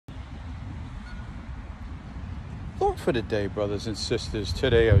thought for the day, brothers and sisters.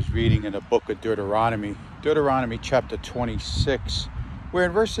 Today I was reading in the book of Deuteronomy chapter 26, where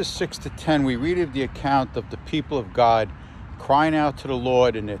in verses 6 to 10 we read of the account of the people of God crying out to the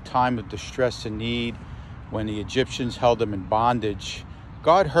Lord in their time of distress and need when the Egyptians held them in bondage.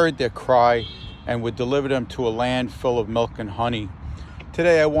 God heard their cry and would deliver them to a land full of milk and honey.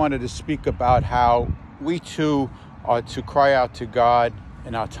 Today I wanted to speak about how we too are to cry out to God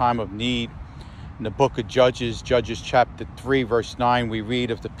in our time of need. In the book of Judges chapter 3, verse 9, we read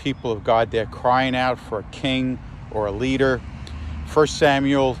of the people of God there crying out for a king or a leader. 1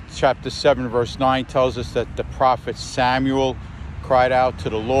 Samuel chapter 7, verse 9 tells us that the prophet Samuel cried out to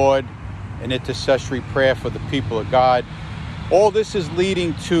the Lord in intercessory prayer for the people of God. All this is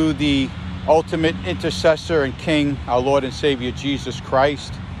leading to the ultimate intercessor and king, our Lord and Savior Jesus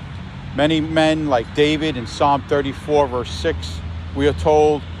Christ. Many men like David in Psalm 34, verse 6, we are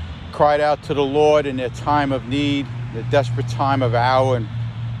told, cried out to the Lord in their time of need, the desperate time of hour, and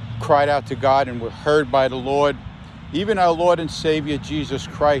cried out to God and were heard by the Lord. Even our Lord and Savior Jesus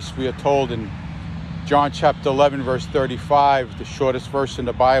Christ, we are told in John chapter 11, verse 35, the shortest verse in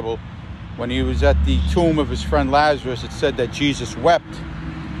the Bible, when he was at the tomb of his friend Lazarus, it said that Jesus wept.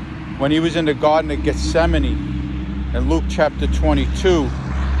 When he was in the Garden of Gethsemane, in Luke chapter 22,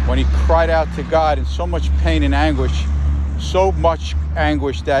 when he cried out to God in so much pain and anguish, so much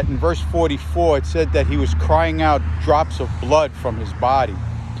anguish that in verse 44 it said that he was crying out drops of blood from his body.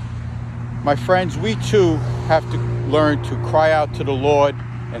 My friends, we too have to learn to cry out to the Lord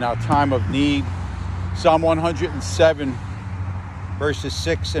in our time of need. Psalm 107 verses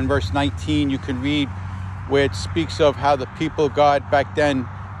 6 and verse 19, you can read where it speaks of how the people of God back then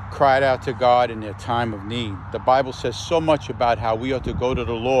cried out to God in their time of need. The Bible says so much about how we ought to go to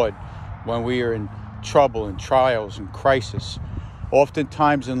the Lord when we are in trouble and trials and crisis.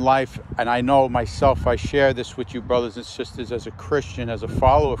 Oftentimes in life, and I know myself, I share this with you brothers and sisters as a Christian, as a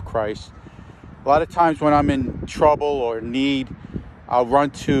follower of Christ. A lot of times when I'm in trouble or need, I'll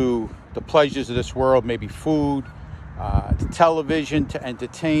run to the pleasures of this world, maybe food, the television to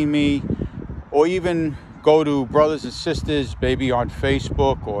entertain me, or even go to brothers and sisters, maybe on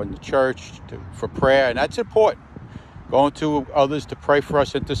Facebook or in the church for prayer, and that's important. Going to others to pray for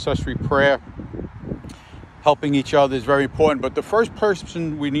us, intercessory prayer, helping each other is very important. But the first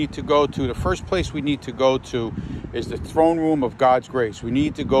person we need to go to, the first place we need to go to is the throne room of God's grace. We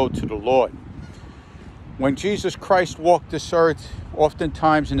need to go to the Lord. When Jesus Christ walked this earth,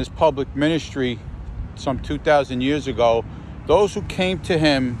 oftentimes in his public ministry, some 2,000 years ago, those who came to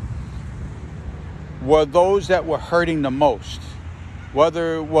him were those that were hurting the most.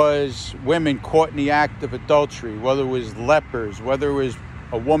 Whether it was women caught in the act of adultery, whether it was lepers, whether it was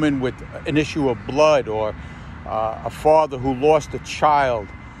a woman with an issue of blood, or a father who lost a child.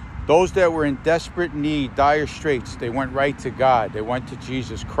 Those that were in desperate need, dire straits, they went right to God. They went to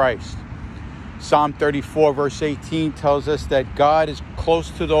Jesus Christ. Psalm 34 verse 18 tells us that God is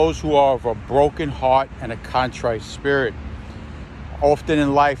close to those who are of a broken heart and a contrite spirit. Often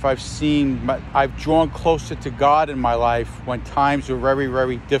in life I've drawn closer to God in my life when times were very,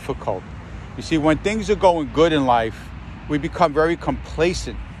 very difficult. You see, when things are going good in life, we become very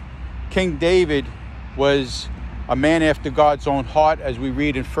complacent. King David was a man after God's own heart, as we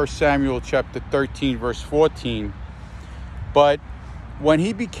read in 1 Samuel chapter 13, verse 14. But when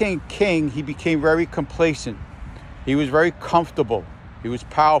he became king, he became very complacent. He was very comfortable. He was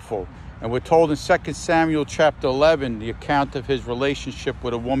powerful. And we're told in 2 Samuel chapter 11, the account of his relationship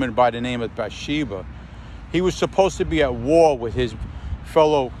with a woman by the name of Bathsheba. He was supposed to be at war with his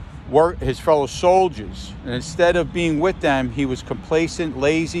fellow soldiers, and instead of being with them, he was complacent,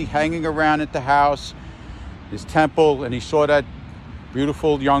 lazy, hanging around at the house, his temple, and he saw that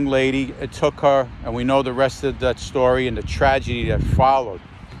beautiful young lady. It took her, and we know the rest of that story and the tragedy that followed.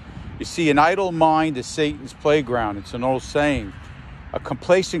 You see, an idle mind is Satan's playground. It's an old saying. A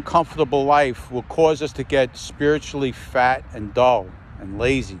complacent, comfortable life will cause us to get spiritually fat and dull and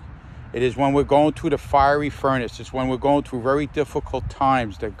lazy. It is when we're going through the fiery furnace, it's when we're going through very difficult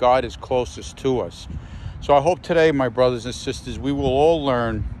times that God is closest to us. So I hope today, my brothers and sisters, we will all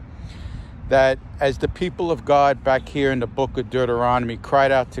learn that as the people of God back here in the book of Deuteronomy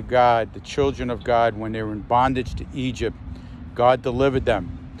cried out to God, the children of God, when they were in bondage to Egypt, God delivered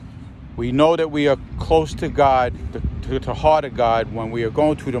them. We know that we are close to God, to the heart of God, when we are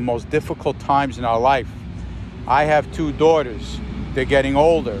going through the most difficult times in our life. I have 2 daughters. They're getting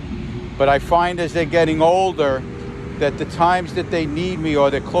older. But I find as they're getting older that the times that they need me, or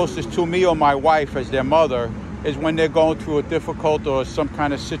they're closest to me or my wife as their mother, is when they're going through a difficult or some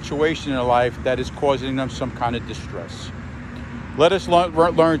kind of situation in their life that is causing them some kind of distress. Let us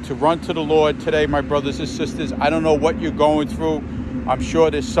learn to run to the Lord today, my brothers and sisters. I don't know what you're going through. I'm sure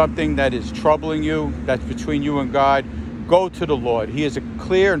there's something that is troubling you, that's between you and God. Go to the Lord. He is a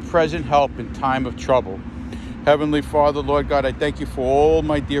clear and present help in time of trouble. Heavenly Father, Lord God, I thank you for all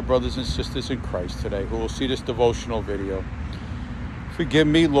my dear brothers and sisters in Christ today who will see this devotional video. Forgive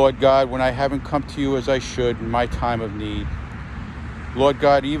me, Lord God, when I haven't come to you as I should in my time of need. Lord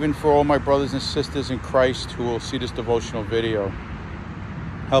God, even for all my brothers and sisters in Christ who will see this devotional video,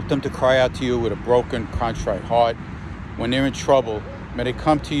 help them to cry out to you with a broken, contrite heart. When they're in trouble, may they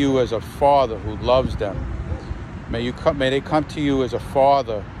come to you as a father who loves them. May they come to you as a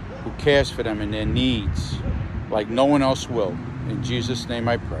father who cares for them and their needs like no one else will. In Jesus' name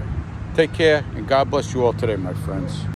I pray. Take care, and God bless you all today, my friends.